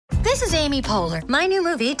This is Amy Poehler. My new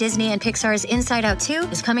movie, Disney and Pixar's Inside Out 2,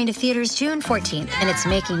 is coming to theaters June 14th, and it's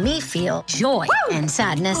making me feel joy and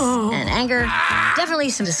sadness and anger, definitely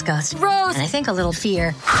some disgust, and I think a little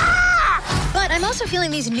fear. But I'm also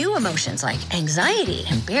feeling these new emotions like anxiety,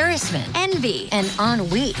 embarrassment, envy, and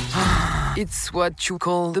ennui. It's what you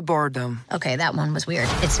call the boredom. Okay, that one was weird.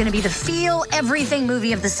 It's going to be the feel everything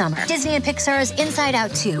movie of the summer. Disney and Pixar's Inside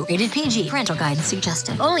Out 2, rated PG. Parental guidance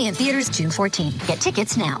suggested. Only in theaters June 14th. Get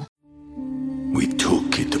tickets now. We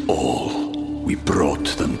took it all. We brought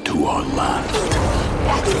them to our land.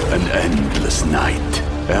 An endless night,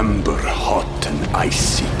 ember hot and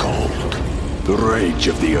icy cold. The rage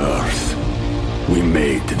of the earth. We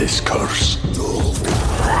made this curse.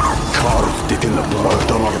 Carved it in the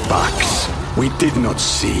blood on our backs. We did not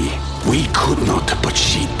see. We could not, but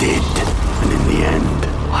she did. And in the end...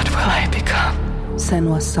 What will I become?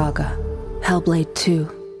 Senua's Saga. Hellblade 2.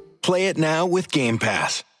 Play it now with Game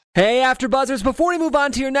Pass. Hey, AfterBuzzers, before we move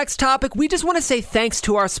on to your next topic, we just want to say thanks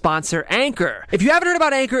to our sponsor, Anchor. If you haven't heard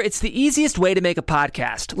about Anchor, it's the easiest way to make a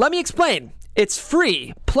podcast. Let me explain. It's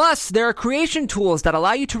free. Plus, there are creation tools that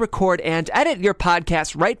allow you to record and edit your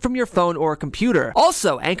podcast right from your phone or computer.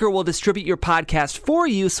 Also, Anchor will distribute your podcast for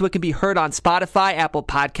you so it can be heard on Spotify, Apple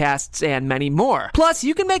Podcasts, and many more. Plus,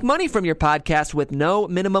 you can make money from your podcast with no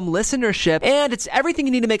minimum listenership, and it's everything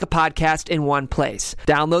you need to make a podcast in one place.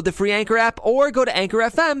 Download the free Anchor app or go to Anchor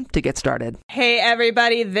FM to get started. Hey,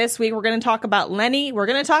 everybody. This week, we're going to talk about Lenny. We're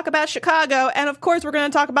going to talk about Chicago. And, of course, we're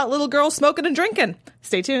going to talk about little girls smoking and drinking.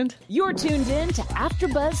 Stay tuned. You're tuned in to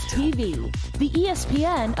AfterBuzz TV, the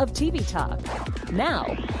ESPN of TV talk.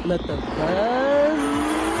 Now, let the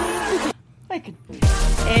buzz...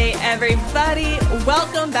 Hey, everybody.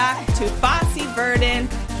 Welcome back to Fosse, Verdon.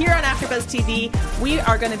 Here on AfterBuzz TV, we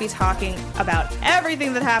are going to be talking about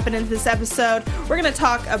everything that happened in this episode. We're going to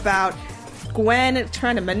talk about Gwen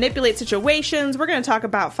trying to manipulate situations. We're going to talk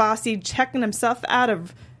about Fosse checking himself out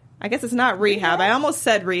of... I guess it's not rehab. I almost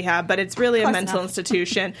said rehab, but it's really a mental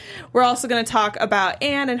institution. We're also going to talk about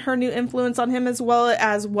Anne and her new influence on him, as well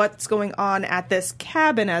as what's going on at this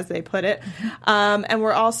cabin, as they put it. And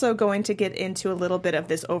we're also going to get into a little bit of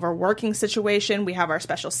this overworking situation. We have our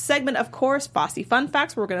special segment, of course, Fosse Fun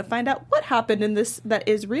Facts. We're going to find out what happened in this that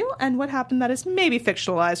is real and what happened that is maybe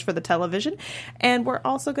fictionalized for the television. And we're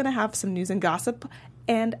also going to have some news and gossip.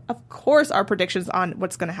 And, of course, our predictions on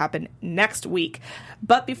what's going to happen next week.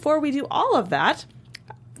 But before we do all of that,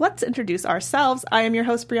 let's introduce ourselves. I am your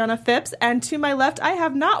host, Brianna Phipps, and to my left, I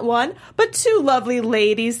have not one, but two lovely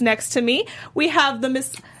ladies next to me. We have the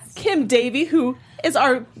Miss Kim Davey, who is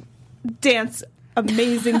our dance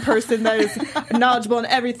amazing person that is knowledgeable in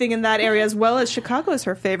everything in that area, as well as Chicago is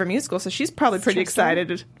her favorite musical, so she's probably pretty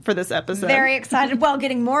excited for this episode. Very excited. Well,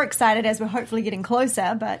 getting more excited as we're hopefully getting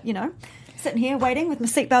closer, but, you know... Sitting here waiting with my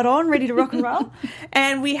seatbelt on, ready to rock and roll.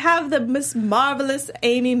 And we have the Miss Marvelous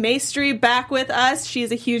Amy Maestri back with us. She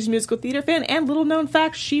is a huge musical theater fan, and little known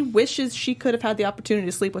fact, she wishes she could have had the opportunity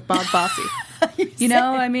to sleep with Bob Fosse. You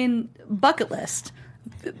know, I mean, bucket list.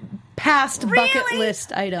 Past bucket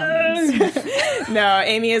list items. No,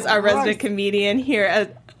 Amy is our resident comedian here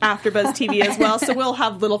at AfterBuzz TV as well, so we'll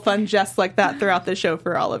have little fun just like that throughout the show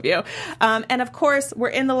for all of you. And of course, we're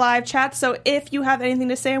in the live chat, so if you have anything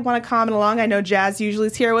to say and want to comment along, I know Jazz usually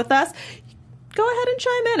is here with us, go ahead and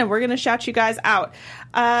chime in, and we're going to shout you guys out.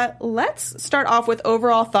 Let's start off with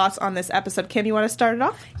overall thoughts on this episode. Kim, you want to start it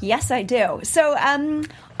off? Yes, I do. So,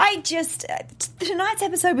 tonight's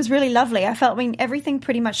episode was really lovely. I felt, everything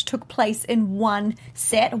pretty much took place in one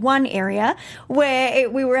set, one area, where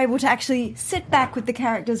we were able to actually sit back with the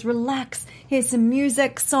characters, relax, hear some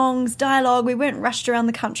music, songs, dialogue. We weren't rushed around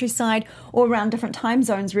the countryside or around different time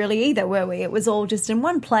zones, really, either, were we? It was all just in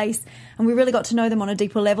one place, and we really got to know them on a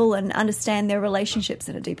deeper level and understand their relationships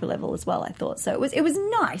at a deeper level as well, I thought. So it was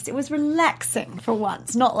nice. It was relaxing for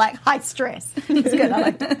once, not like high stress. It was good. I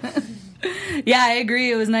liked it. Yeah, I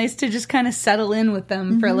agree. It was nice to just kind of settle in with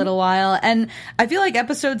them for a little while. And I feel like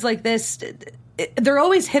episodes like this, they're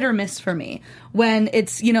always hit or miss for me when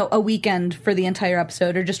it's, a weekend for the entire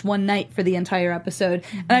episode or just one night for the entire episode.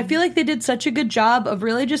 And I feel like they did such a good job of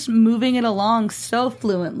really just moving it along so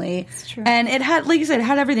fluently. It's true. And it had, like you said, it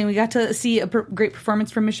had everything. We got to see a great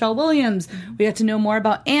performance from Michelle Williams. We got to know more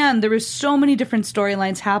about Anne. There was so many different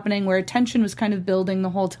storylines happening where tension was kind of building the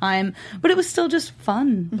whole time. But it was still just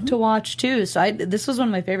fun to watch, too. So this was one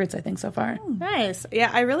of my favorites, I think, so far. Nice.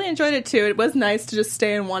 Yeah, I really enjoyed it, too. It was nice to just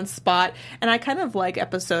stay in one spot. And I kind of like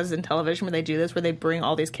episodes in television where they do this, where they bring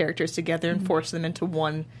all these characters together and force them into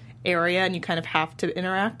one area, and you kind of have to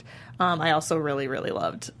interact. I also really, really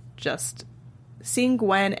loved just seeing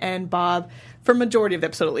Gwen and Bob, for majority of the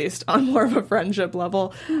episode at least, on more of a friendship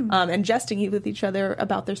level, and jesting with each other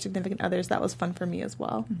about their significant others, that was fun for me as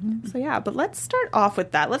well. So yeah, but let's start off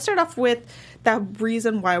with that. Let's start off with that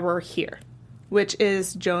reason why we're here, which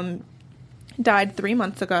is Joan died 3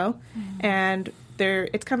 months ago, and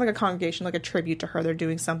it's kind of like a congregation, like a tribute to her. They're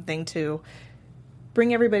doing something to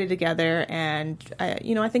bring everybody together and,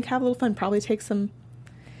 I think have a little fun, probably take some...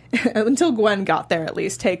 until Gwen got there, at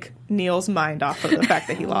least, take Neil's mind off of the fact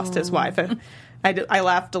that he lost his wife. And I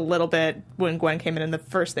laughed a little bit when Gwen came in, and the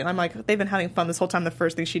first thing, I'm like, they've been having fun this whole time. The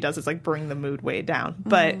first thing she does is, like, bring the mood way down.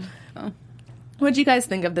 But what do you guys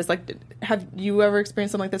think of this? Like, have you ever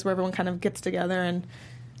experienced something like this where everyone kind of gets together and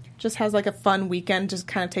just has, like, a fun weekend, just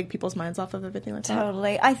kind of take people's minds off of everything like that?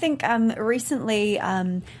 Totally. I think recently...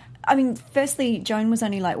 firstly, Joan was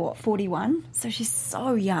only 41? So she's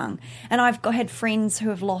so young. And I've had friends who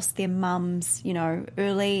have lost their mums,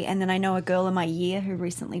 early. And then I know a girl in my year who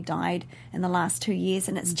recently died in the last 2 years.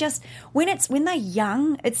 And it's just, when they're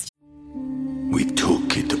young, it's... We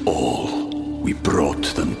took it all. We brought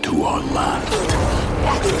them to our land.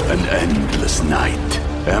 An endless night,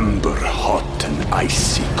 ember hot and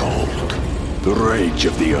icy cold. The rage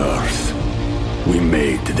of the earth. We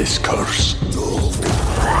made this curse.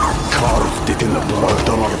 Carved it in the blood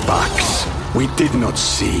on our backs. We did not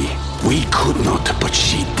see. We could not, but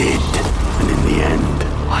she did. And in the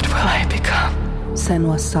end... What will I become?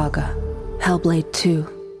 Senua's Saga. Hellblade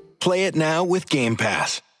 2. Play it now with Game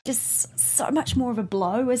Pass. Just so much more of a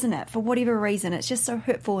blow, isn't it? For whatever reason, it's just so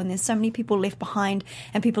hurtful, and there's so many people left behind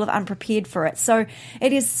and people are unprepared for it. So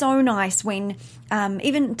it is so nice when,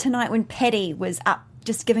 even tonight when Paddy was up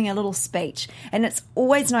just giving a little speech, and it's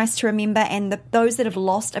always nice to remember, and those that have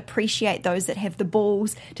lost appreciate those that have the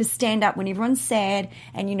balls to stand up when everyone's sad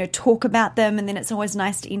and talk about them, and then it's always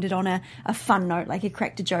nice to end it on a fun note, like he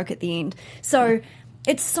cracked a joke at the end. So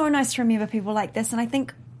it's so nice to remember people like this, and I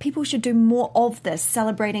think people should do more of this,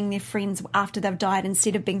 celebrating their friends after they've died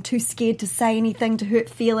instead of being too scared to say anything to hurt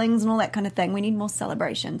feelings and all that kind of thing. We need more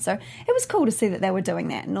celebration. So it was cool to see that they were doing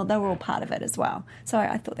that, and they were all part of it as well. So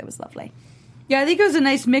I thought that was lovely. Yeah, I think it was a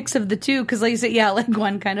nice mix of the two, because like you said, like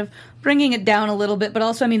Gwen kind of bringing it down a little bit, but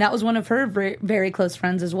also, that was one of her very, very close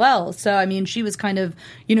friends as well. So, she was kind of,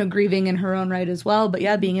 grieving in her own right as well. But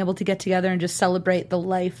yeah, being able to get together and just celebrate the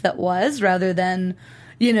life that was, rather than,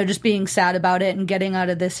 just being sad about it and getting out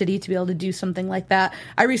of the city to be able to do something like that.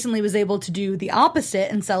 I recently was able to do the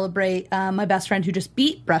opposite and celebrate my best friend who just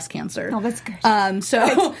beat breast cancer. Oh, that's good.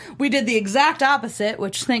 So we did the exact opposite,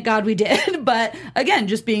 which thank God we did. But again,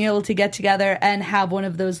 just being able to get together and have one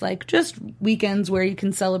of those just weekends where you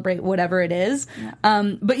can celebrate whatever it is. Yeah.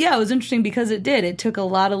 But yeah, it was interesting because it took a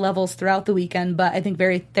lot of levels throughout the weekend, but I think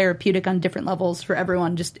very therapeutic on different levels for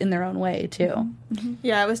everyone, just in their own way too. Mm-hmm.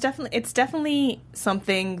 Yeah, it's definitely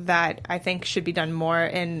something that I think should be done more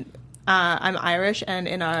in. I'm Irish, and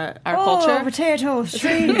in our culture, potatoes,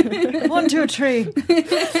 tree, 1, 2, 3.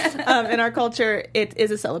 In our culture, it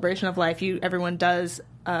is a celebration of life. Everyone does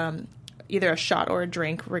either a shot or a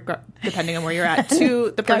drink, depending on where you're at,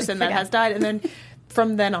 to the person that has died, and then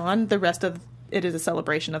from then on, the rest of it is a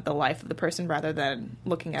celebration of the life of the person, rather than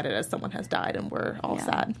looking at it as someone has died and we're all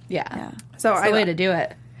sad. Yeah. So it's the way to do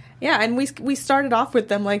it. Yeah, and we started off with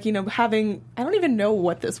them having, I don't even know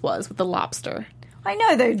what this was with the lobster. I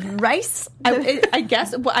know, the race. I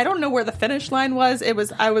guess I don't know where the finish line was.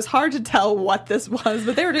 I was hard to tell what this was,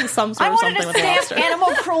 but they were doing some sort of something with the lobster. I wanted to stamp animal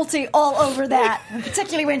cruelty all over that,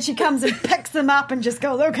 particularly when she comes and picks them up and just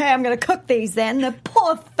goes, "Okay, I'm going to cook these." Then the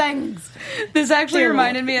poor things. This actually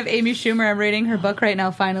reminded me of Amy Schumer. I'm reading her book right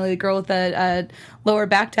now. Finally, the girl with the lower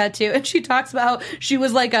back tattoo, and she talks about how she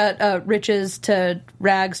was like a riches to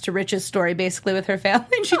rags to riches story, basically, with her family.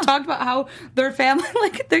 And she talked about how their family,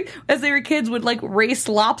 as they were kids, would race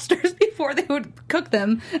lobsters before they would cook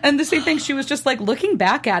them. And the same thing, she was just looking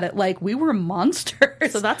back at it, we were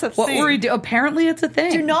monsters. So that's a what thing. What were we doing? Apparently, it's a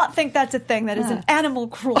thing. Do not think that's a thing. That is an animal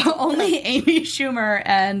cruelty. Only Amy Schumer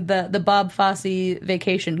and the Bob Fosse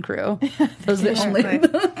vacation crew. Those are the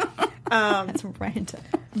only. That's random.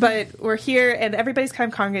 But we're here, and everybody's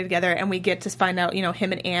kind of congregated together, and we get to find out,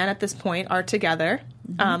 him and Anne at this point are together.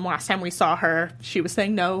 Mm-hmm. Last time we saw her, she was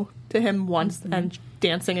saying no to him once and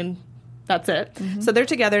dancing, and that's it. Mm-hmm. So they're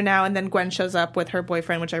together now, and then Gwen shows up with her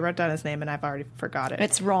boyfriend, which I wrote down his name, and I've already forgot it.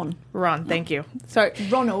 It's Ron. Ron, thank you. So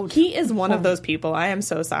Ronald. He is one of those people. I am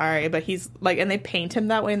so sorry, but he's and they paint him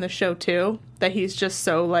that way in the show too, that he's just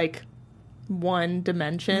so one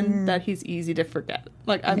dimension that he's easy to forget.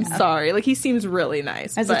 I'm sorry. He seems really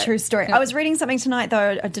nice. That's a true story. I was reading something tonight,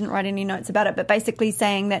 though I didn't write any notes about it, but basically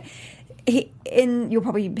saying that you'll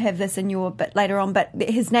probably have this in your bit later on, but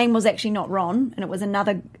his name was actually not Ron, and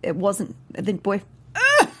it wasn't the boy.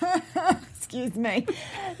 Excuse me.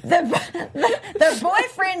 The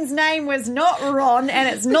boyfriend's name was not Ron, and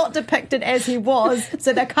it's not depicted as he was,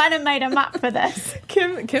 so they kind of made him up for this.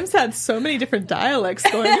 Kim's had so many different dialects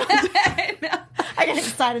going on. I know. I get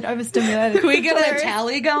excited, overstimulated. Can we get a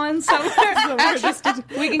tally going somewhere?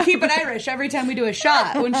 We can keep it Irish every time we do a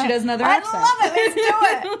shot when she does another accent. I love it. Let's do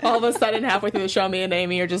it. All of a sudden, halfway through the show, me and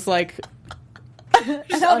Amy are just like...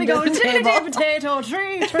 Just I'll be going, potato,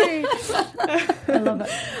 tree. I love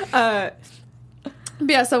it.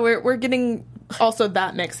 Yeah, so we're getting also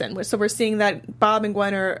that mix in. So we're seeing that Bob and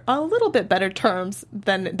Gwen are on a little bit better terms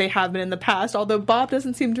than they have been in the past, although Bob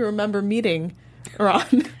doesn't seem to remember meeting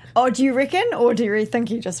Ron. Oh, do you reckon? Or do you think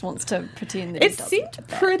he just wants to pretend that it seemed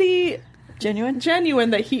pretty... Genuine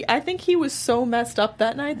that I think he was so messed up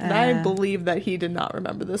that night that I believe that he did not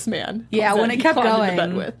remember this man. Yeah, when it kept going.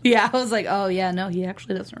 Bed with. Yeah, I was like, oh yeah, no, he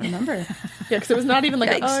actually doesn't remember. Yeah, because it was not even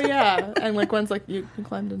like, oh yeah. And like Gwen's like, you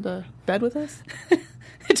climbed into bed with us?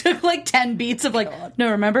 It took like 10 beats of like, no,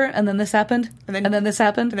 remember? And then this happened. And then this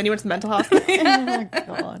happened. And then you went to the mental hospital. Oh my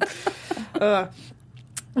God.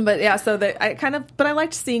 But yeah, so but I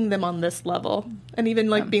liked seeing them on this level. And even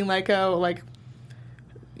like being like, oh, like,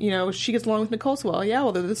 you know, she gets along with Nicole so well. Yeah,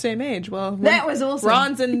 well, they're the same age. Well, that was awesome.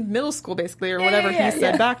 Ron's in middle school, basically, or whatever he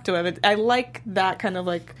said back to him. I like that kind of,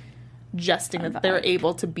 like, jesting that they're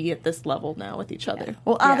able to be at this level now with each other.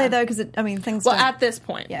 Well, are they, though? Because, things... Well, at this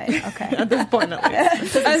point. Yeah, okay. At this point, at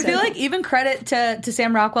least. I feel like even credit to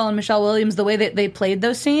Sam Rockwell and Michelle Williams, the way that they played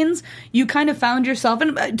those scenes, you kind of found yourself,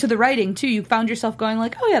 and to the writing, too, you found yourself going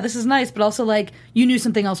like, oh, yeah, this is nice, but also, like, you knew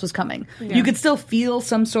something else was coming. Yeah. You could still feel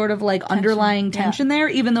some sort of, like, underlying tension there,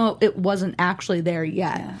 even though it wasn't actually there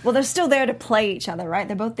yet. Yeah. Well, they're still there to play each other, right?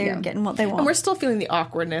 They're both there getting what they want. And we're still feeling the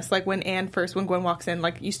awkwardness. Like, when Gwen walks in,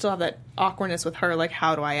 like, you still have that awkwardness with her, like,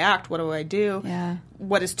 how do I act? What do I do? Yeah.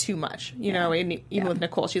 What is too much? You know, and even with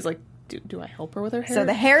Nicole, she's like, do I help her with her hair? So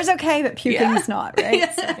the hair's okay, but puking's not, right?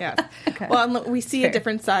 Yeah. Okay. Well, and we see a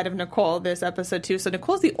different side of Nicole this episode, too. So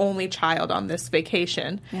Nicole's the only child on this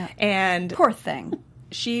vacation. Yeah. And... Poor thing.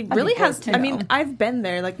 She really has... I mean, I've been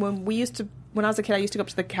there. Like, when I was a kid, I used to go up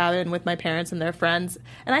to the cabin with my parents and their friends.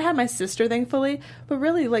 And I had my sister, thankfully. But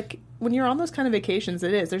really, like, when you're on those kind of vacations,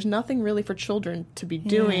 it is. There's nothing really for children to be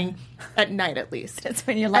doing at night, at least. That's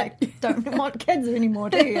when you're like, don't want kids anymore,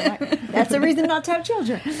 do you? Like, that's a reason not to have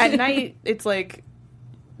children. At night, it's like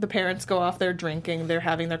the parents go off, they're drinking, they're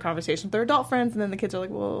having their conversation with their adult friends, and then the kids are like,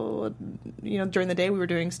 well, you know, during the day we were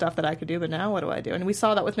doing stuff that I could do, but now what do I do? And we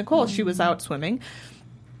saw that with Nicole. She was out swimming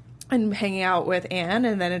and hanging out with Anne,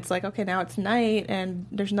 and then it's like, okay, now it's night, and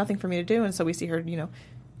there's nothing for me to do, and so we see her, you know,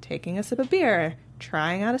 taking a sip of beer,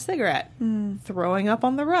 trying out a cigarette, throwing up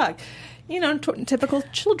on the rug. You know, typical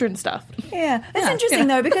children stuff. Yeah. It's interesting,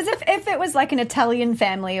 though, because if it was like an Italian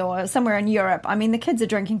family or somewhere in Europe, I mean, the kids are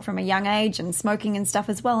drinking from a young age and smoking and stuff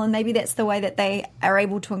as well, and maybe that's the way that they are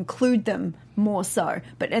able to include them more so.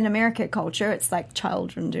 But in American culture, it's like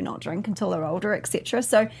children do not drink until they're older, etc.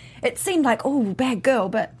 So it seemed like, oh, bad girl,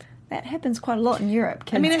 but... that happens quite a lot in Europe.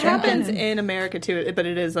 I mean, it happens in America too, but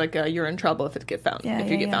it is like you're in trouble if it get found. If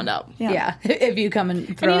you get found out, if you come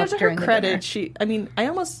and throw up during the dinner. She. I mean, I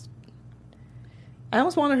almost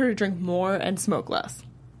wanted her to drink more and smoke less,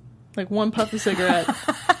 like one puff of cigarette,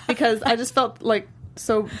 because I just felt like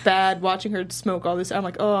so bad watching her smoke all this. I'm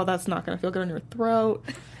like, oh, that's not going to feel good in your throat.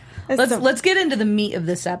 Let's get into the meat of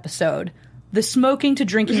this episode. The smoking to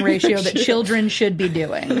drinking ratio that children should be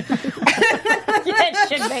doing. It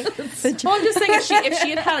should be. Well, I'm just saying, if she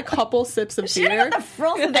had had a couple sips of beer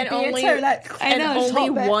and only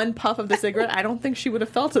one puff of the cigarette, I don't think she would have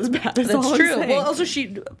felt as bad as That's all true. I'm saying. Well, also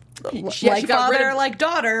she like father, like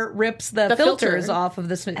daughter, rips the filters off of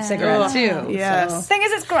the cigarette too. Yes. So. Thing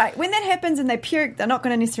is, it's great when that happens and they puke. They're not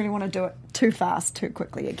going to necessarily want to do it too fast, too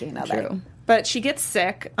quickly again, are they? But she gets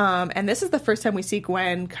sick, and this is the first time we see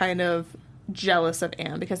Gwen kind of jealous of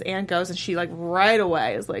Anne, because Anne goes and she like right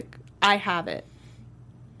away is like, I have it.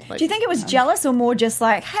 Like, do you think it was jealous or more just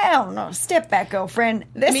like, hell no, step back, girlfriend,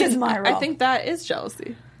 this is my role? I think that is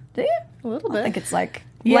jealousy. Do you? A little bit. I think it's like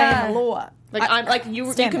laying the law. Like I'm like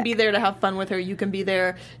you can be there to have fun with her. You can be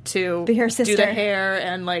there to be her sister, do the hair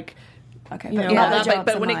and like okay, you know, all that.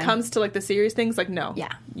 But when it comes to like the serious things, like no,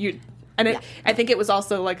 I think it was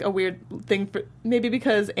also like a weird thing for maybe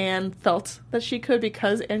because Anne felt that she could,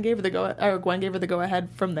 because Anne gave her the Gwen gave her the go ahead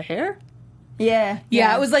from the hair. Yeah.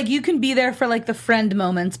 Yeah, it was like you can be there for like the friend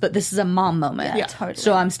moments, but this is a mom moment. Yeah, totally.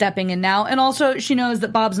 So I'm stepping in now. And also she knows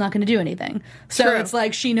that Bob's not going to do anything. So True. it's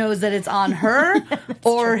like she knows that it's on her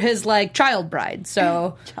or his like child bride.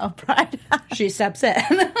 So Child bride. she steps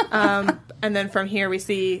in. And then from here we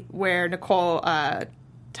see where Nicole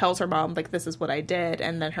tells her mom, like, this is what I did,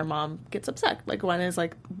 and then her mom gets upset. Like, Gwen is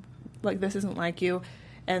like, this isn't like you,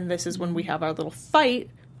 and this is when we have our little fight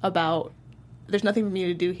about there's nothing for me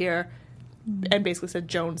to do here, and basically said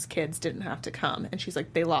Joan's kids didn't have to come, and she's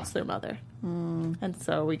like, they lost their mother. And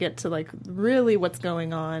so we get to, like, really what's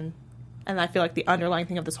going on, and I feel like the underlying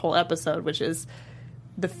thing of this whole episode, which is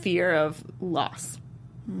the fear of loss.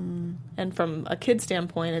 And from a kid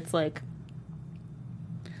standpoint, it's like,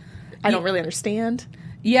 I don't really understand.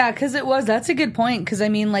 Yeah, because that's a good point. Because I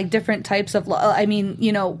mean, like different types of, I mean,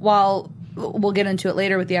 you know, while we'll get into it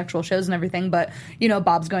later with the actual shows and everything, but you know,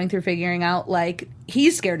 Bob's going through figuring out like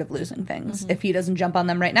he's scared of losing things if he doesn't jump on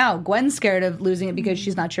them right now. Gwen's scared of losing it because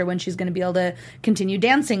she's not sure when she's going to be able to continue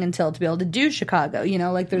dancing until to be able to do Chicago. You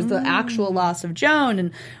know, like there's the actual loss of Joan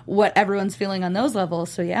and what everyone's feeling on those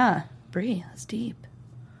levels. So yeah, Brie, that's deep.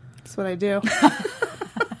 That's what I do.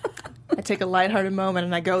 I take a lighthearted moment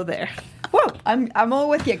and I go there. Whoa, I'm all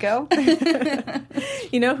with you, girl.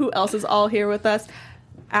 You know who else is all here with us?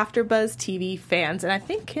 AfterBuzz TV fans, and I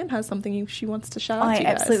think Kim has something she wants to shout out to you guys.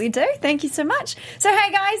 I absolutely do. Thank you so much. So,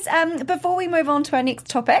 hey guys, before we move on to our next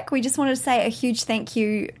topic, we just wanted to say a huge thank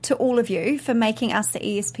you to all of you for making us the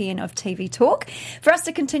ESPN of TV talk. For us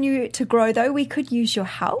to continue to grow, though, we could use your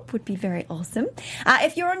help. Would be very awesome.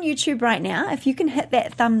 If you're on YouTube right now, if you can hit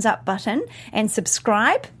that thumbs up button and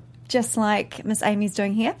subscribe, just like Miss Amy's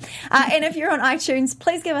doing here. And if you're on iTunes,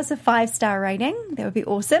 please give us a 5-star rating. That would be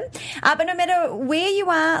awesome. But no matter where you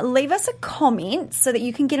are, leave us a comment so that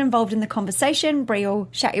you can get involved in the conversation. Brie will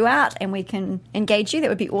shout you out and we can engage you. That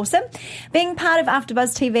would be awesome. Being part of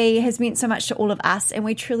AfterBuzz TV has meant so much to all of us, and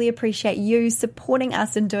we truly appreciate you supporting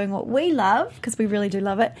us and doing what we love, because we really do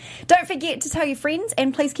love it. Don't forget to tell your friends,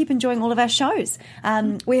 and please keep enjoying all of our shows.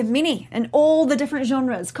 We have many in all the different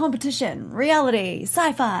genres: competition, reality,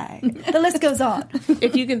 sci-fi. The list goes on.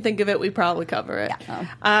 If you can think of it, we probably cover it.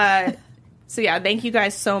 Yeah. So yeah, thank you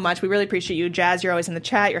guys so much. We really appreciate you. Jazz, you're always in the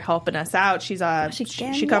chat. You're helping us out. She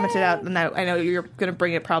commented out, and I know you're going to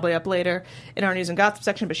bring it probably up later in our news and gossip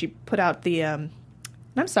section, but she put out the, and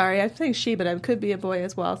I'm sorry, I think she, but it could be a boy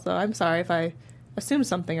as well, so I'm sorry if I assumed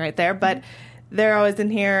something right there, but they're always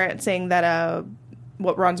in here saying that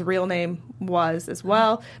what Ron's real name was as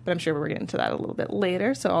well, but I'm sure we're getting to that a little bit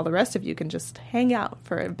later, so all the rest of you can just hang out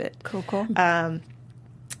for a bit. Cool.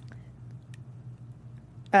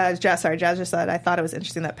 Jazz just said, I thought it was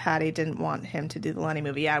interesting that Patty didn't want him to do the Lenny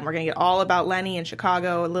movie. Yeah, and we're going to get all about Lenny in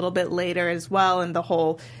Chicago a little bit later as well, and the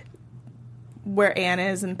whole where Anne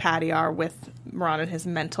is and Patty are with Ron and his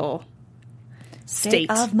mental state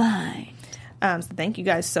of mind. So thank you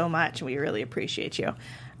guys so much. We really appreciate you.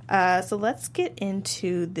 So let's get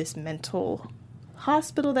into this mental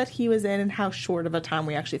hospital that he was in and how short of a time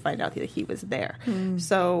we actually find out that he was there.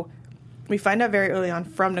 So we find out very early on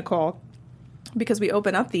from Nicole, because we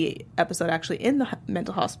open up the episode actually in the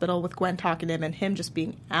mental hospital with Gwen talking to him and him just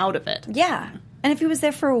being out of it. Yeah. And if he was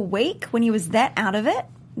there for a week, when he was that out of it,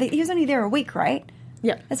 he was only there a week, right?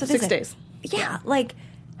 Yeah. That's what 6 days. Yeah. Like,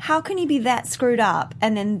 how can he be that screwed up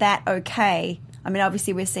and then that okay? I mean,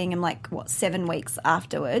 obviously we're seeing him 7 weeks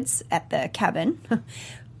afterwards at the cabin.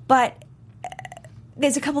 But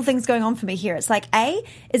there's a couple things going on for me here. It's like, A,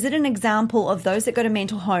 is it an example of those that go to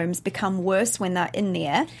mental homes become worse when they're in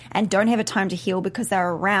there and don't have a time to heal because they're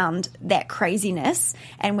around that craziness,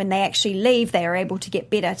 and when they actually leave, they are able to get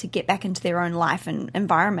better, to get back into their own life and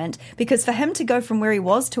environment? Because for him to go from where he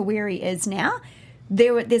was to where he is now,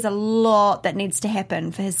 there's a lot that needs to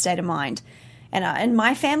happen for his state of mind. And in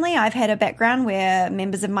my family, I've had a background where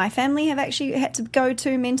members of my family have actually had to go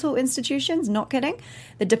to mental institutions, not kidding.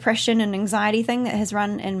 The depression and anxiety thing that has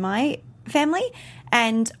run in my family.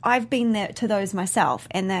 And I've been there to those myself,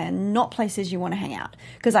 and they're not places you want to hang out.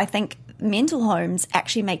 Because I think mental homes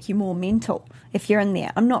actually make you more mental if you're in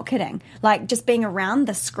there. I'm not kidding. Like, just being around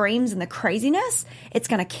the screams and the craziness, it's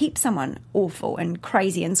going to keep someone awful and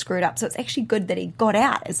crazy and screwed up. So it's actually good that he got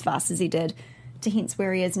out as fast as he did, to hence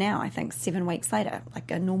where he is now, I think, 7 weeks later, like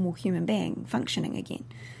a normal human being functioning again.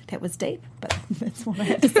 That was deep, but that's what I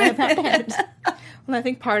have to say about that. Well, I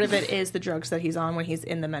think part of it is the drugs that he's on when he's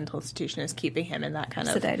in the mental institution is keeping him in that kind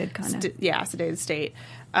of sedated state.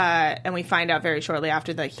 And we find out very shortly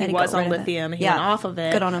after that he was on lithium. He went off of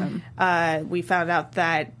it. Good on him. We found out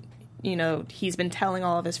that, he's been telling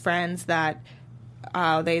all of his friends that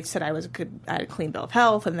they said I had a clean bill of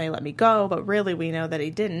health and they let me go, but really we know that he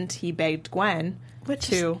didn't. He begged Gwen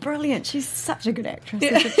is brilliant. She's such a good actress.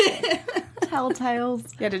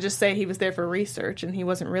 Telltales. Yeah, to just say he was there for research and he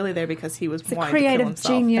wasn't really there because he was wanting creative to kill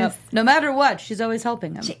himself. genius. No matter what, she's always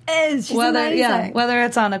helping him. She is. She's amazing. Yeah, whether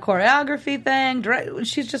it's on a choreography thing,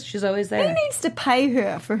 she's always there. Who needs to pay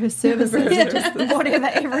her for her services? Just whatever,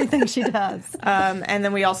 everything she does. And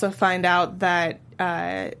then we also find out that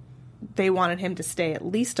they wanted him to stay at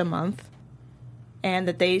least a month and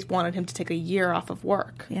that they wanted him to take a year off of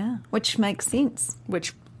work. Yeah, which makes sense.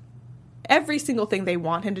 Which every single thing they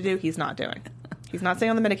want him to do, he's not doing. He's not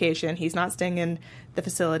staying on the medication. He's not staying in the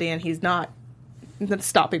facility, and he's not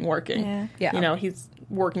stopping working. Yeah. You know, he's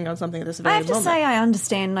working on something at this very I have moment. to say I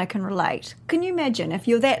understand and I can relate. Can you imagine if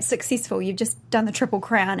you're that successful, you've just done the Triple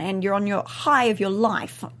Crown and you're on your high of your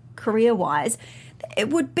life, career-wise, it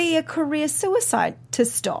would be a career suicide to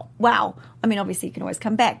stop. Wow. I mean, obviously you can always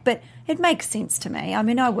come back, but it makes sense to me. I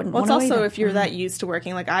mean, I wouldn't want to Well, it's also either. if you're that used to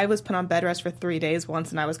working. Like, I was put on bed rest for 3 days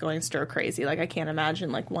once, and I was going stir crazy. Like, I can't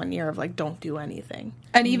imagine, like, 1 year of, like, don't do anything.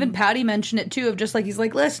 And even Patty mentioned it, too, of just, like, he's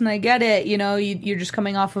like, listen, I get it. You know, you're just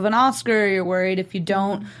coming off of an Oscar. You're worried if you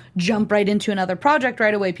don't jump right into another project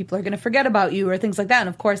right away, people are going to forget about you or things like that. And,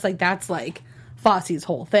 of course, like, that's, like, Fosse's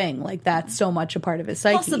whole thing. Like, that's so much a part of his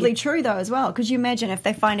psyche. Possibly true, though, as well. Because you imagine if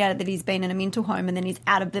they find out that he's been in a mental home and then he's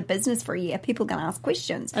out of the business for a year, people are going to ask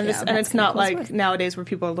questions. And, and it's not like nowadays where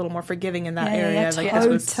people are a little more forgiving in that area. Like,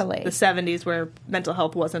 totally. this was the 70s where mental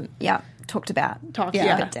health wasn't talked about. Talked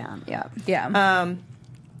down. Yeah.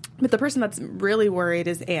 But the person that's really worried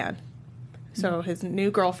is Anne. So his new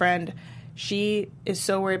girlfriend, she is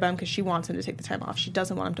so worried about him because she wants him to take the time off. She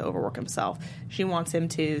doesn't want him to overwork himself. She wants him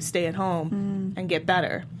to stay at home and get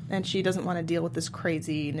better. And she doesn't want to deal with this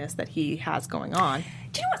craziness that he has going on.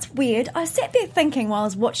 Do you know what's weird? I sat there thinking while I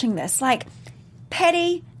was watching this, like,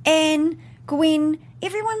 Patty, Anne, Gwen,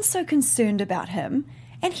 everyone's so concerned about him,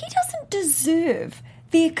 and he doesn't deserve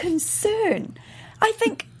their concern. I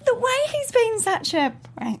think the way he's been such a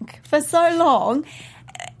prank for so long,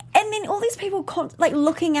 and then all these people like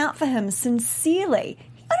looking out for him sincerely,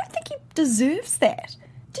 I don't think he deserves that.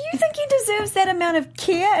 Do you think he deserves that amount of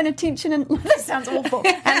care and attention and this sounds awful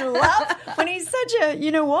and love when he's such a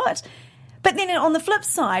you know what? But then on the flip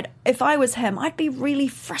side, if I was him, I'd be really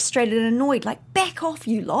frustrated and annoyed. Like, back off,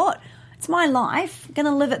 you lot. It's my life. I'm going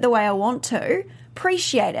to live it the way I want to.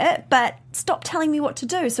 Appreciate it, but stop telling me what to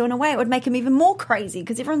do. So in a way, it would make him even more crazy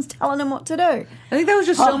because everyone's telling him what to do. I think that was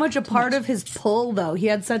just so much a part of his pull, though. He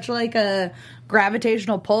had such like a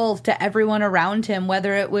gravitational pull to everyone around him,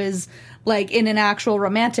 whether it was like in an actual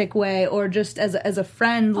romantic way or just as a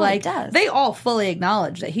friend. Like, they all fully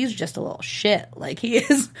acknowledge that he's just a little shit. Like, he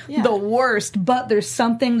is the worst, but there's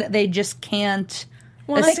something that they just can't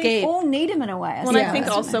escape. They all need him in a way. Well, I think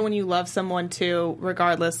also when you love someone too,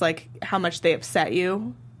 regardless, like how much they upset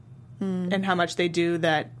you and how much they do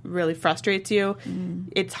that really frustrates you,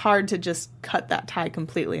 it's hard to just cut that tie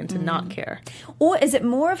completely and to not care. Or is it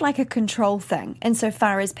more of like a control thing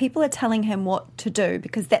insofar as people are telling him what to do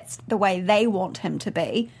because that's the way they want him to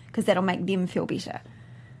be because that'll make them feel better?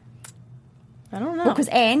 I don't know. Because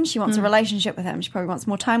Anne, she wants a relationship with him. She probably wants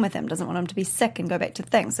more time with him, doesn't want him to be sick and go back to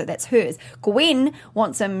things. So that's hers. Gwen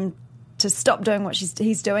wants him to stop doing what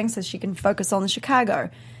he's doing so she can focus on Chicago.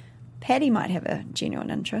 Patty might have a genuine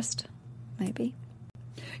interest, maybe.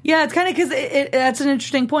 Yeah, it's kind of because that's an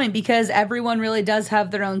interesting point because everyone really does have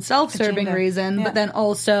their own self-serving reason, but then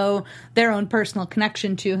also their own personal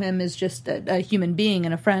connection to him is just a human being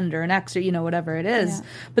and a friend or an ex or, you know, whatever it is. Yeah.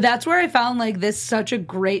 But that's where I found like this such a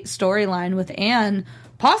great storyline with Anne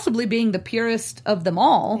possibly being the purest of them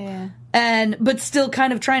all. Yeah. But still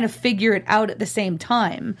kind of trying to figure it out at the same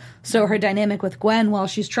time. So her dynamic with Gwen while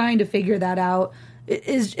she's trying to figure that out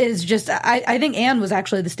is just I think Anne was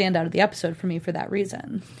actually the standout of the episode for me for that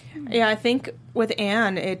reason. Yeah, I think with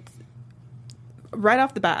Anne, it right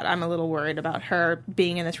off the bat, I'm a little worried about her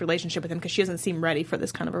being in this relationship with him because she doesn't seem ready for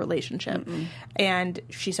this kind of a relationship. And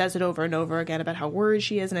she says it over and over again about how worried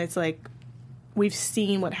she is, and it's like we've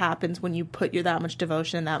seen what happens when you put that much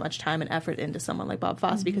devotion and that much time and effort into someone like Bob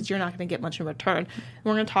Fosse because you're not going to get much in return. And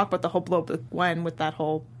we're going to talk about the whole blow up with Gwen with that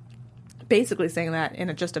whole basically saying that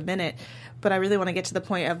in just a minute, but I really want to get to the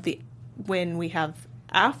point of when we have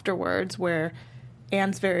afterwards where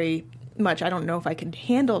Anne's very much, I don't know if I can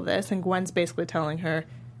handle this, and Gwen's basically telling her,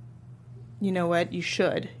 you know what, you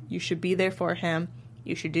should be there for him,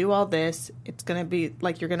 you should do all this, it's going to be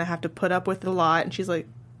like you're going to have to put up with a lot, and she's like,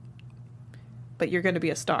 but you're going to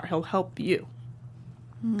be a star, he'll help you.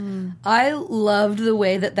 I loved the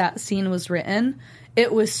way that scene was written.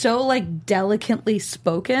 it was so like delicately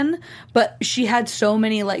spoken, but she had so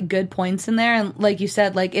many like good points in there. And like you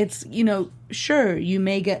said, like it's, you know, sure, you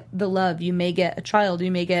may get the love, you may get a child,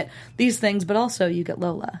 you may get these things, but also you get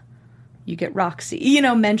Lola, you get Roxy, you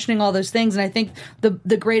know, mentioning all those things. And I think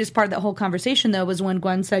the greatest part of that whole conversation, though, was when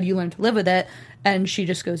Gwen said, you learned to live with it. And she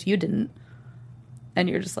just goes, you didn't. And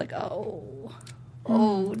you're just like, oh,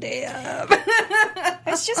 damn.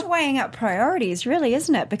 It's just weighing up priorities, really,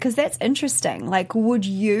 isn't it? Because that's interesting. Like, would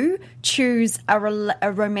you choose a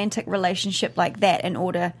romantic relationship like that in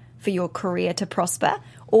order for your career to prosper?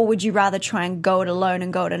 Or would you rather try and go it alone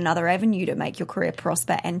and go at another avenue to make your career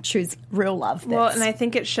prosper and choose real love? Well, and I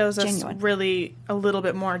think it shows us really a little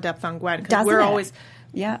bit more depth on Gwen. Because we're always,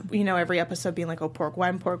 you know, every episode being like, oh, poor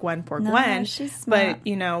Gwen, poor Gwen, poor Gwen. She's smart. But,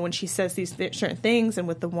 you know, when she says these certain things, and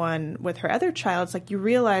with the one with her other child, it's like you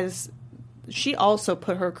realize she also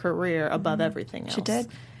put her career above everything else. She did.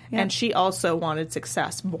 Yeah. And she also wanted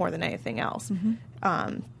success more than anything else.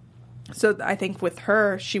 So I think with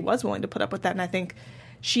her, she was willing to put up with that. And I think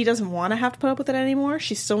she doesn't want to have to put up with it anymore.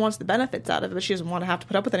 She still wants the benefits out of it, but she doesn't want to have to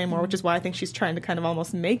put up with it anymore, which is why I think she's trying to kind of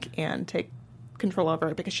almost make Anne take control over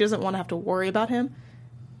it, because she doesn't want to have to worry about him.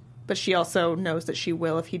 But she also knows that she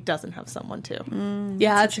will if he doesn't have someone to.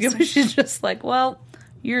 Yeah, it's good. She's just like, well,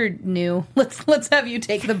 you're new. Let's have you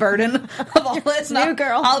take the burden of all this. New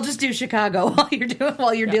girl. I'll just do Chicago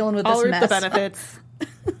while you're dealing with I'll this reap mess. the benefits.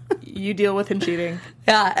 You deal with him cheating.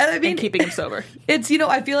 Yeah, and I mean, and keeping him sober. It's, you know,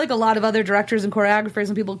 I feel like a lot of other directors and choreographers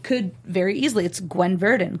and people could very easily. It's Gwen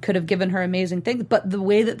Verdon could have given her amazing things, but the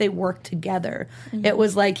way that they worked together, it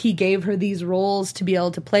was like he gave her these roles to be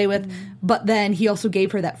able to play with, but then he also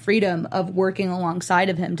gave her that freedom of working alongside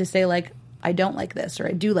of him to say, like, I don't like this, or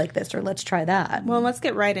I do like this, or let's try that. Well, let's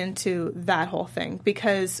get right into that whole thing,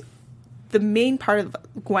 because the main part of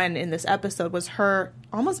Gwen in this episode was her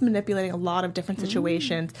almost manipulating a lot of different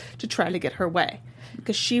situations to try to get her way,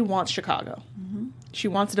 because she wants Chicago. She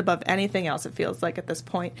wants it above anything else, it feels like, at this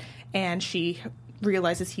point. And she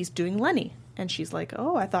realizes he's doing Lenny. And she's like,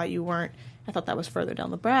 oh, I thought you weren't. I thought that was further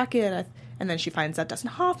down the bracket. And then she finds out Dustin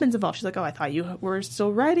Hoffman's involved. She's like, oh, I thought you were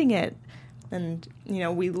still writing it. And, you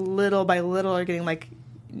know, we little by little are getting like,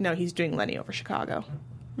 no, he's doing Lenny over Chicago.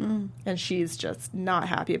 And she's just not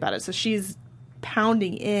happy about it. So she's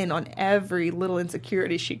pounding in on every little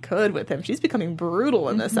insecurity she could with him. She's becoming brutal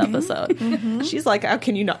in this episode. She's like, oh,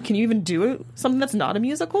 can you even do something that's not a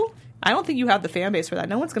musical? I don't think you have the fan base for that.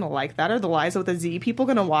 No one's going to like that. Are the Liza with a Z people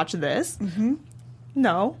going to watch this?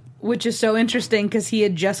 No. Which is so interesting, because he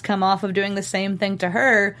had just come off of doing the same thing to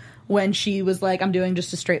her when she was like, I'm doing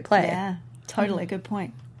just a straight play. Yeah, totally. Good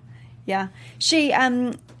point. Yeah. She,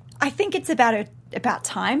 I think it's about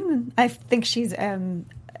time. I think she's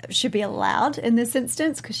should be allowed in this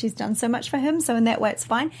instance, because she's done so much for him. So in that way, it's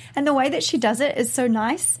fine. And the way that she does it is so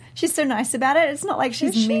nice. She's so nice about it. It's not like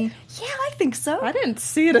she's mean. Yeah, I think so. I didn't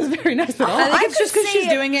see it as very nice at all. I think it's just because she's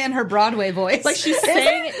doing it in her Broadway voice. Like she's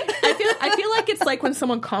saying it. I feel like it's like when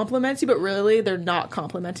someone compliments you, but really they're not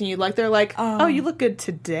complimenting you. Like they're like, oh, you look good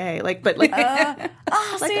today. Like, but like, maybe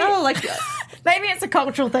it's a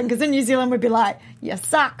cultural thing, because in New Zealand we'd be like, you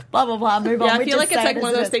suck, blah, blah, blah, move on. I feel like it's like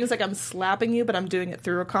one of those things, like I'm slapping you, but I'm doing it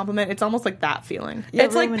through a compliment. It's almost like that feeling. Yeah,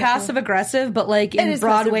 it's like passive-aggressive, but like in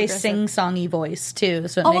Broadway sing-songy voice, too.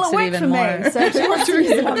 So it makes it even more. Me, so she wants to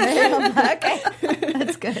use it on me. I'm like, okay,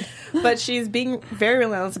 that's good. But she's being very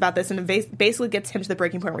relentless about this, and it basically gets him to the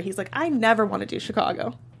breaking point where he's like, I never want to do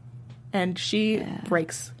Chicago. And she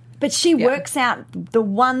breaks. But she works out the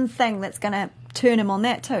one thing that's going to turn him on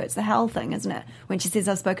that too. It's the Hal thing, isn't it? When she says,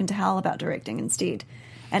 I've spoken to Hal about directing instead.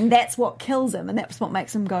 And that's what kills him, and that's what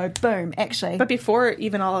makes him go, boom, actually. But before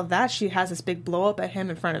even all of that, she has this big blow-up at him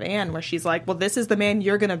in front of Anne, where she's like, well, this is the man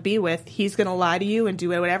you're going to be with. He's going to lie to you and do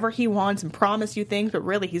whatever he wants and promise you things, but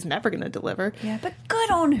really he's never going to deliver. Yeah, but good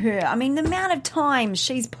on her. I mean, the amount of time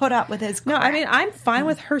she's put up with his crap. No, I mean, I'm fine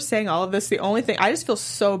with her saying all of this. The only thing, I just feel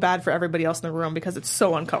so bad for everybody else in the room, because it's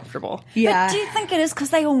so uncomfortable. Yeah. But do you think it is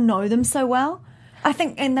because they all know them so well? I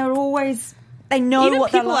think, and they're always... They know even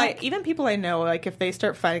what they're like. Even people I know, like, if they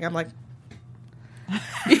start fighting, I'm like...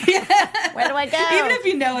 Where do I go? Even if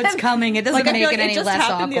you know it's coming, it doesn't make it any less awkward. It just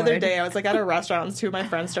happened the other day. I was like at a restaurant, and two of my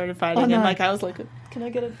friends started fighting, and like I was like, "Can I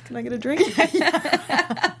get a drink?"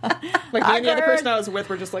 Like me and the other person I was with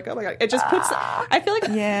were just like, "Oh my god!" It just puts. I feel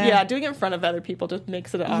like doing it in front of other people just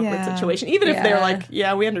makes it an awkward situation, even if they're like,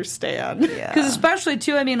 "Yeah, we understand." Because especially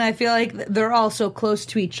too, I mean, I feel like they're all so close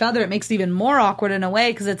to each other. It makes it even more awkward in a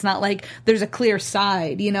way, because it's not like there's a clear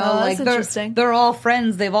side. You know, like they're all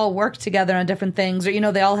friends. They've all worked together on different things,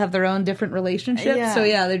 or they all have their own different relationships. So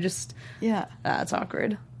they're just it's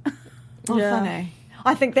awkward. Funny.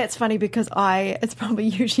 I think that's funny because it's probably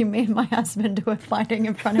usually me and my husband who are fighting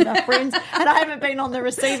in front of our friends, and I haven't been on the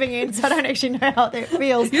receiving end, so I don't actually know how that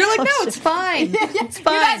feels. You're like, no, it's fine. It's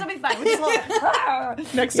fine. You guys will be fine. We're just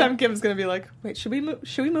like, Next time, Kim's going to be like, wait, should we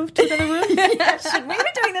move to another room? should we be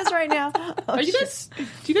doing this right now? Do you guys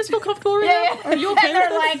feel comfortable right now? Are you okay with They're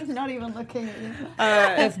this? like, not even looking at you.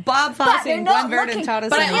 If Bob Fosse and Gwen Verdon taught us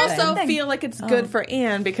But anything. I also feel like it's good for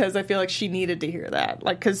Anne because I feel like she needed to hear that.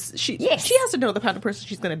 Like, because she has to know the kind of person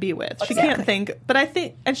she's going to be with. She can't think, but I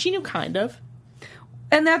think, and she knew kind of.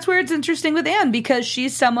 And that's where it's interesting with Anne, because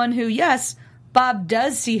she's someone who, yes, Bob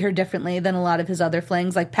does see her differently than a lot of his other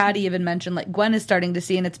flings. Like Patty even mentioned, like Gwen is starting to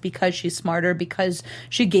see, and it's because she's smarter, because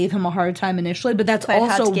she gave him a hard time initially, but that's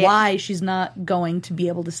also why she's not going to be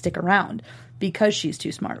able to stick around, because she's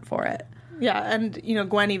too smart for it. Yeah, and,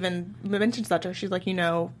 Gwen even mentions that to her. She's like,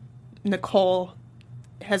 Nicole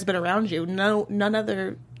has been around you. None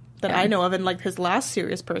other that I know of, and like his last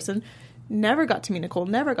serious person never got to meet Nicole,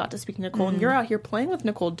 never got to speak to Nicole, and you're out here playing with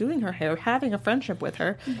Nicole, doing her hair, having a friendship with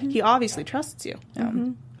her. He obviously trusts you.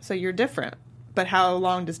 So you're different. But how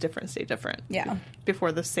long does different stay different? Yeah.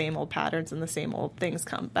 Before the same old patterns and the same old things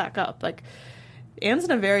come back up. Like, Anne's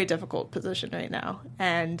in a very difficult position right now,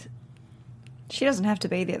 and she doesn't have to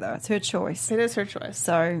be there, though. It's her choice. It is her choice.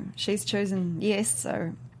 So she's chosen yes,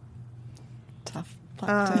 so tough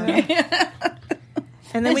luck to her.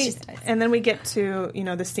 And then we get to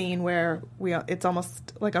the scene where it's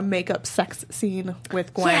almost like a makeup sex scene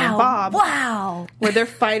with Gwen and Bob. Wow, where they're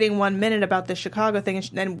fighting 1 minute about the Chicago thing,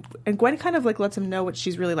 and Gwen kind of like lets him know what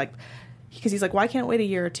she's really like, because he's like, why can't I wait a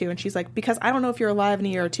year or two? And she's like, because I don't know if you're alive in a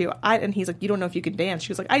year or two. And he's like, you don't know if you can dance.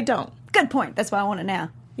 She was like, I don't. Good point. That's why I want it now.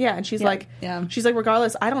 Yeah, and she's like,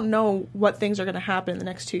 regardless, I don't know what things are going to happen in the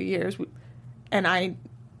next 2 years, and I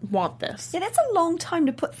want this. Yeah, that's a long time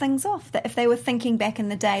to put things off. That if they were thinking back in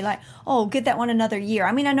the day, like, oh, give that one another year.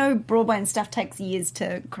 I mean, I know Broadway and stuff takes years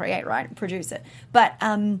to create, right, and produce it. But,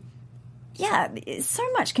 so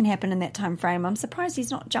much can happen in that time frame. I'm surprised he's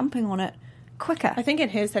not jumping on it quicker. I think in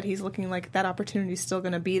his head, he's looking like that opportunity's still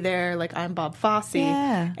going to be there. Like, I'm Bob Fosse.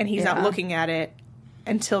 Yeah. And he's not looking at it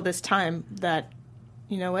until this time that,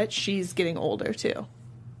 you know what, she's getting older, too.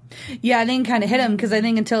 Yeah, I think it kind of hit him, because I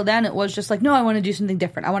think until then it was just like, no, I want to do something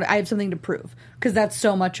different. I have something to prove, because that's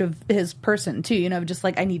so much of his person too. Just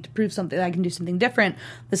like, I need to prove something. I can do something different.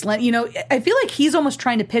 This Lenny, I feel like he's almost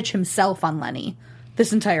trying to pitch himself on Lenny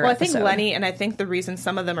this entire episode. I think Lenny, and I think the reason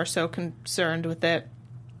some of them are so concerned with it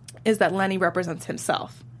is that Lenny represents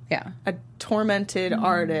himself. Yeah, a tormented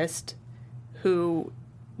artist who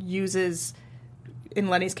uses, in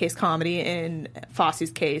Lenny's case, comedy. In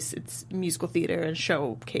Fosse's case, it's musical theater and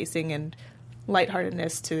showcasing and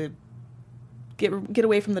lightheartedness to get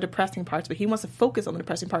away from the depressing parts. But he wants to focus on the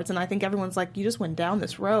depressing parts. And I think everyone's like, you just went down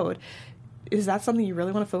this road. Is that something you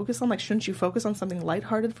really want to focus on? Like, shouldn't you focus on something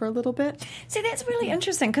lighthearted for a little bit? See, that's really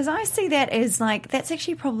interesting, because I see that as like, that's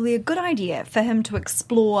actually probably a good idea for him to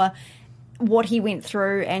explore what he went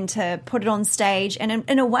through and to put it on stage. And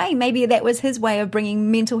in a way, maybe that was his way of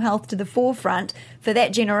bringing mental health to the forefront for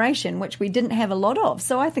that generation, which we didn't have a lot of.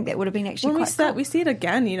 So I think that would have been actually quite cool. We see it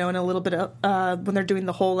again, in a little bit of when they're doing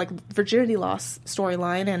the whole like virginity loss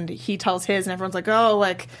storyline, and he tells his, and everyone's like, oh,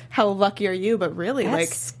 like, how lucky are you? But really,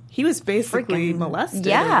 that's he was basically molested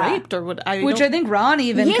or raped or what. I think Ron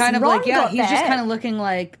even kind of like, he's just kind of looking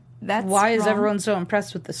like, why is everyone so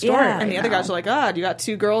impressed with the story? Yeah, and the other guys are like, you got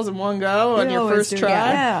 2 girls in one go on your first try.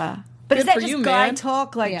 Yeah. But is that just guy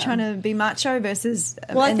talk, like trying to be macho versus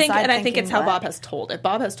I think it's how Bob has told it.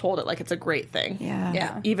 Bob has told it like it's a great thing.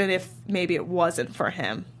 Yeah. Even if maybe it wasn't for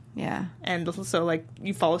him. Yeah. And so, like,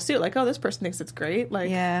 you follow suit. Like, oh, this person thinks it's great. Like,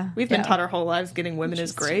 we've been taught our whole lives getting women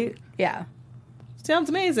is great. Yeah. Sounds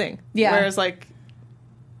amazing. Yeah. Whereas, like,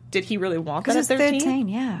 did he really want that at 13? 13,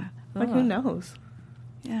 yeah. Like, who knows?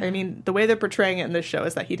 Yeah. I mean, the way they're portraying it in this show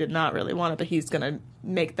is that he did not really want it, but he's going to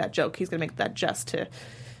make that joke. He's going to make that jest to,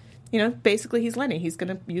 basically he's Lenny. He's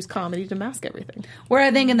going to use comedy to mask everything. Where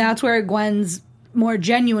I think, and that's where Gwen's more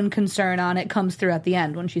genuine concern on it comes through at the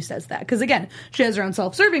end when she says that. Because again, she has her own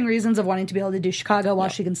self-serving reasons of wanting to be able to do Chicago while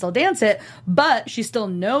she can still dance it, but she still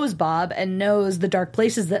knows Bob and knows the dark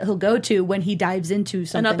places that he'll go to when he dives into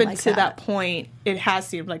something like that. And up until that point, it has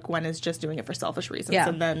seemed like Gwen is just doing it for selfish reasons,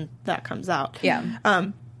 and then that comes out. Yeah.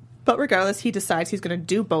 But regardless, he decides he's going to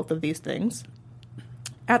do both of these things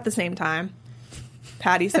at the same time.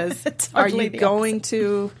 Patty says, are you going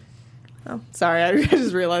to... Oh, sorry, I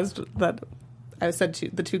just realized that I said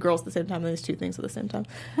the 2 girls at the same time, and these 2 things at the same time.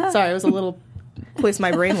 Sorry, it was a little place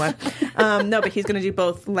my brain went. No, but he's going to do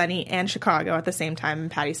both Lenny and Chicago at the same time.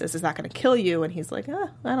 And Patty says, is that going to kill you? And he's like, I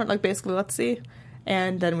don't know. Like, basically, let's see.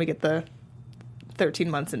 And then we get the 13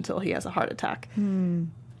 months until he has a heart attack.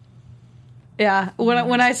 Yeah,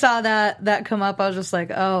 when I saw that come up, I was just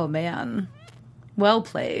like, oh man, well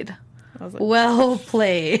played. I was like, well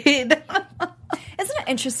played. Isn't it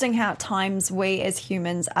interesting how at times we as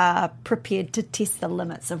humans are prepared to test the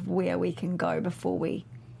limits of where we can go before we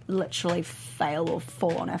literally fail or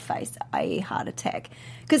fall on our face, i.e. heart attack?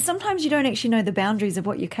 Because sometimes you don't actually know the boundaries of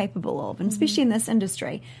what you're capable of, and especially in this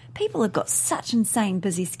industry, people have got such insane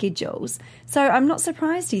busy schedules. So I'm not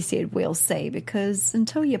surprised he said we'll see, because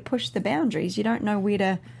until you push the boundaries, you don't know where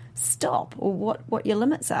to stop or what your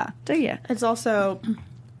limits are, do you? It's also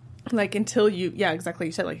like until you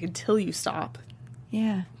said, like until you stop.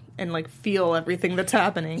 Yeah. And like feel everything that's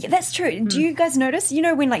happening. Yeah, that's true. Do you guys notice? You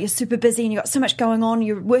know when like you're super busy and you've got so much going on,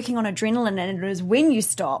 you're working on adrenaline, and it is when you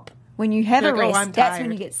stop, when you have a rest, that's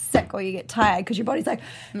when you get sick or you get tired because your body's like,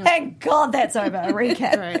 thank God that's over. A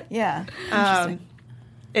recap. Right. Yeah. Interesting.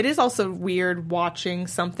 It is also weird watching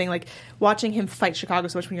something like watching him fight Chicago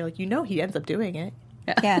so much when you're like, he ends up doing it.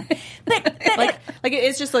 Yeah. But like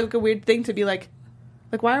it's just like a weird thing to be like,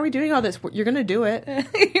 why are we doing all this? You're going to do it.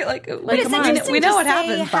 You're like but it's come on. interesting We know to what see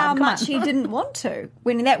happens. how Bob. much he didn't want to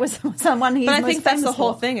when that was someone he's But I most think that's the famous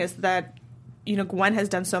whole for. thing is that, Gwen has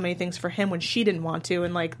done so many things for him when she didn't want to.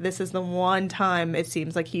 And like, this is the one time it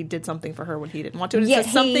seems like he did something for her when he didn't want to. And it's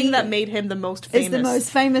just something that made him the most famous. Is the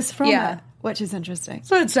most famous from it, which is interesting.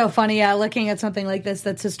 So it's so funny, looking at something like this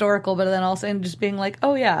that's historical, but then also just being like,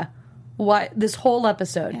 oh yeah, why this whole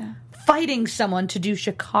episode fighting someone to do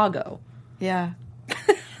Chicago. Yeah.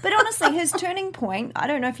 But honestly, his turning point, I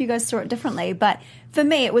don't know if you guys saw it differently, but for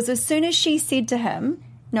me, it was as soon as she said to him,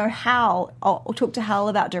 Hal, I'll talk to Hal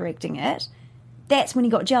about directing it, that's when he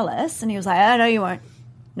got jealous, and he was like, oh, no, you won't.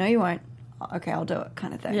 No, you won't. Okay, I'll do it,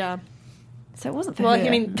 kind of thing. Yeah. So it wasn't for her. Well, I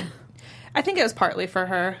mean, I think it was partly for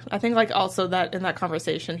her. I think, like, also that in that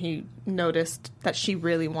conversation, he noticed that she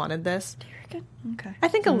really wanted this. Do you reckon? Okay. I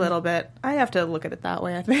think a little bit. I have to look at it that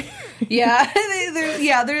way, I think.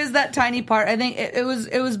 There is that tiny part. I think it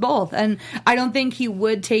was both. And I don't think he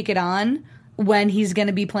would take it on when he's going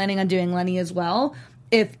to be planning on doing Lenny as well,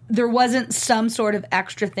 if there wasn't some sort of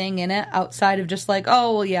extra thing in it outside of just like,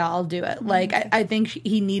 oh, well, yeah, I'll do it. Like, I think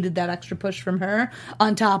he needed that extra push from her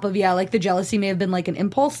on top of, like the jealousy may have been like an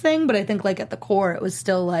impulse thing, but I think like at the core it was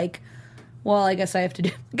still like, well, I guess I have to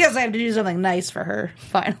do something nice for her,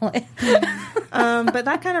 finally. But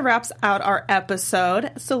that kind of wraps out our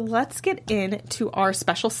episode. So let's get into our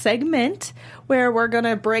special segment where we're going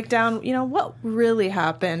to break down, what really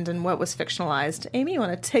happened and what was fictionalized. Amy, you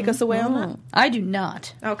want to take us away on that? I do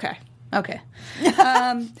not. Okay.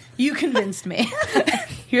 You convinced me.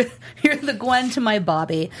 You're the Gwen to my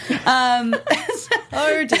Bobby.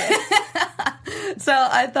 Oh, dear. So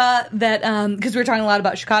I thought that, because we were talking a lot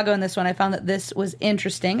about Chicago in this one, I found that this was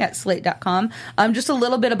interesting at Slate.com. Just a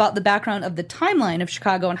little bit about the background of the timeline of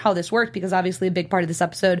Chicago and how this worked, because obviously a big part of this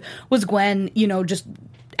episode was Gwen, just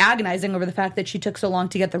agonizing over the fact that she took so long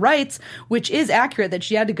to get the rights, which is accurate, that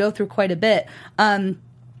she had to go through quite a bit.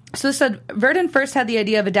 So this said, Verdon first had the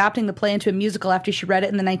idea of adapting the play into a musical after she read it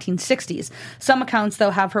in the 1960s. Some accounts, though,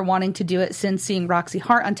 have her wanting to do it since seeing Roxy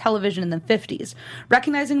Hart on television in the 50s.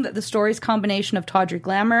 Recognizing that the story's combination of tawdry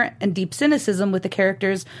glamour and deep cynicism with the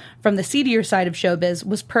characters from the seedier side of showbiz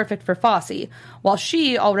was perfect for Fosse, while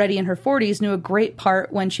she, already in her 40s, knew a great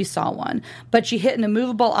part when she saw one. But she hit an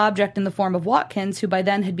immovable object in the form of Watkins, who by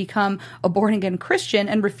then had become a born-again Christian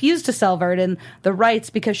and refused to sell Verdon the rights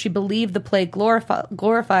because she believed the play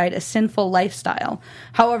glorified a sinful lifestyle.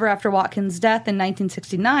 However, after Watkins' death in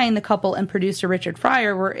 1969, the couple and producer Richard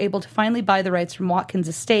Fryer were able to finally buy the rights from Watkins'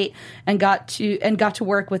 estate and got to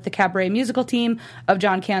work with the cabaret musical team of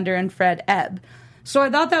John Kander and Fred Ebb. So I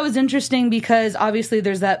thought that was interesting because obviously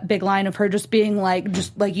there's that big line of her just being like,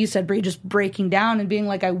 just like you said, Brie, just breaking down and being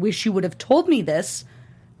like, I wish you would have told me this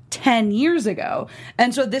 10 years ago.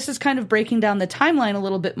 And so this is kind of breaking down the timeline a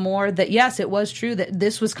little bit more, that yes, it was true that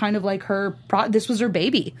this was kind of like this was her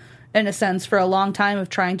baby in a sense for a long time, of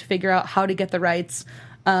trying to figure out how to get the rights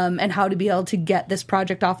and how to be able to get this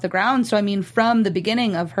project off the ground. So I mean, from the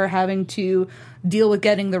beginning of her having to deal with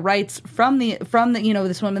getting the rights from the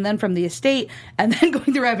this woman, then from the estate, and then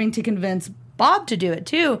going through having to convince Bob to do it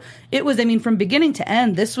too. It was, I mean, from beginning to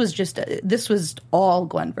end, this was all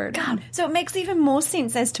Gwen Verdon. God. So it makes even more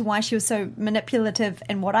sense as to why she was so manipulative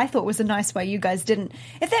in what I thought was a nice way you guys didn't.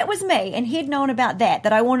 If that was me and he'd known about that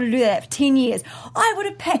I wanted to do that for 10 years, I would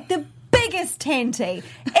have packed the biggest tanty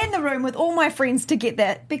in the room with all my friends to get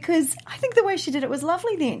that, because I think the way she did it was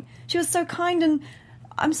lovely then. She was so kind and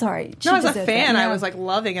I'm sorry. No, as a fan, I was like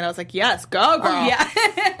loving it. I was like, yes, go, girl. Oh, yeah.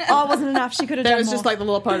 Oh, it wasn't enough. She could have done There was more. just like the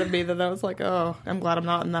little part of me that I was like, oh, I'm glad I'm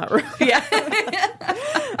not in that room. Yeah.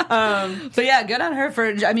 So yeah, good on her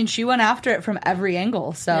for. I mean, she went after it from every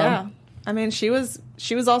angle. So Yeah. I mean, she was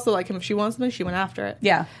also like him. If she wants something, she went after it.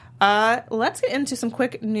 yeah. Let's get into some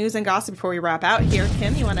quick news and gossip before we wrap out here.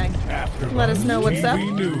 Kim, you want to let us know what's up?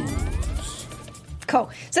 Cool.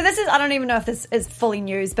 So this is, I don't even know if this is fully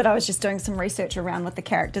news, but I was just doing some research around with the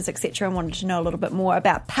characters, etc., and wanted to know a little bit more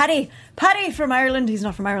about Paddy from Ireland. He's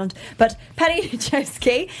not from Ireland, but Paddy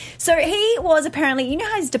Chayefsky. So he was apparently, you know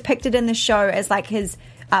how he's depicted in the show as like his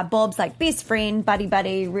Bob's like best friend,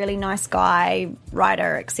 buddy, really nice guy,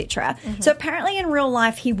 writer, etc. Mm-hmm. So apparently in real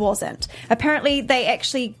life he wasn't. Apparently they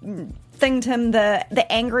actually thinged him the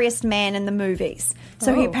angriest man in the movies.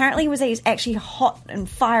 So he apparently was actually hot and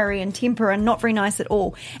fiery in temper and not very nice at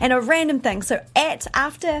all. And a random thing, so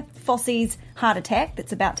after Fosse's heart attack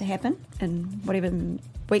that's about to happen in whatever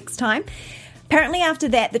week's time, apparently after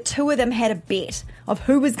that the two of them had a bet of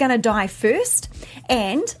who was going to die first.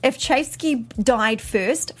 And if Chayefsky died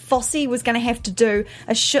first, Fosse was going to have to do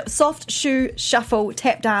a soft shoe shuffle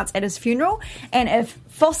tap dance at his funeral. And if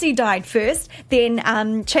Fosse died first, then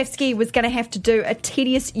Chayefsky was going to have to do a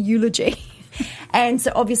tedious eulogy. And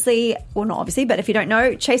so obviously, well not obviously, but if you don't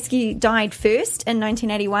know, Chayefsky died first in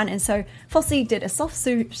 1981, and so Fosse did a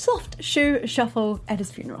soft shoe shuffle at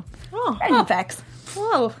his funeral. Oh, random facts.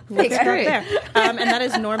 Whoa, let's start there. And that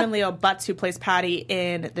is Norman Leo Butts, who plays Patty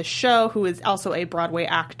in the show, who is also a Broadway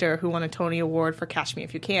actor who won a Tony Award for Catch Me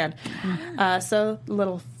If You Can. So,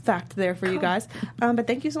 little fact there for you guys. But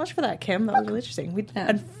thank you so much for that, Kim. That was really interesting. We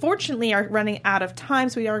unfortunately are running out of time,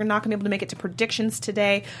 so we are not going to be able to make it to predictions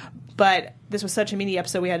today. But this was such a meaty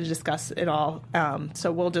episode, we had to discuss it all.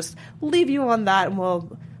 So we'll just leave you on that, and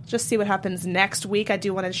we'll just see what happens next week. I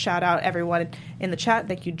do want to shout out everyone in the chat.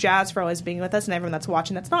 Thank you, Jazz, for always being with us, and everyone that's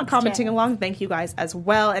watching that's not commenting along. Thank you guys as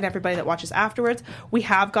well, and everybody that watches afterwards. We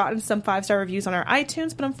have gotten some 5-star reviews on our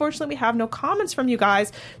iTunes, but unfortunately we have no comments from you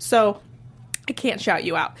guys, so I can't shout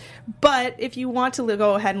you out. But if you want to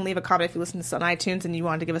go ahead and leave a comment, if you listen to this on iTunes and you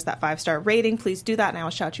wanted to give us that 5-star rating, please do that, and I will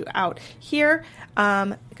shout you out here.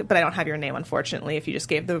 But I don't have your name, unfortunately, if you just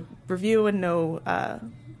gave the review and no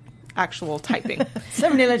actual typing. So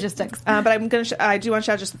many logistics. But I do want to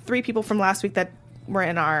shout out just 3 people from last week that were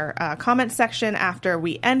in our comment section after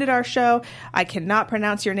we ended our show. I cannot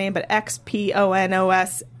pronounce your name, but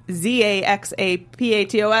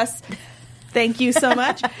XPONOSZAXAPATOS. Thank you so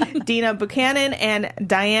much. Dina Buchanan and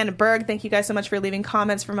Diane Berg, thank you guys so much for leaving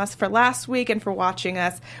comments from us for last week and for watching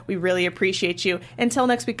us. We really appreciate you. Until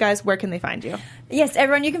next week, guys, where can they find you? Yes,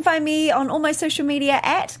 everyone, you can find me on all my social media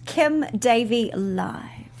at Kim Davey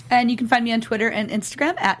Live. And you can find me on Twitter and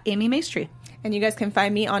Instagram at Amy Maestri. And you guys can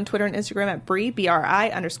find me on Twitter and Instagram at Bri,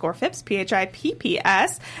 BRI_Phipps,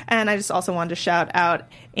 PHIPPS. And I just also wanted to shout out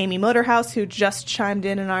Amy Motorhouse, who just chimed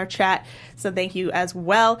in our chat. So thank you as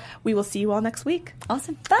well. We will see you all next week.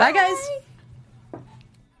 Awesome. Bye guys.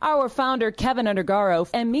 Our founder, Kevin Undergaro,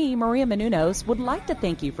 and me, Maria Menounos, would like to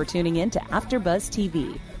thank you for tuning in to AfterBuzz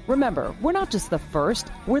TV. Remember, we're not just the first,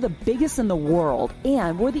 we're the biggest in the world,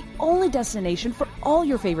 and we're the only destination for all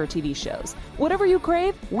your favorite TV shows. Whatever you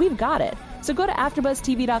crave, we've got it. So go to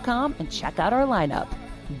AfterBuzzTV.com and check out our lineup.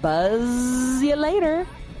 Buzz you later.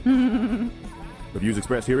 The views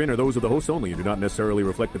expressed herein are those of the hosts only and do not necessarily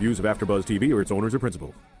reflect the views of AfterBuzz TV or its owners or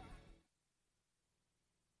principals.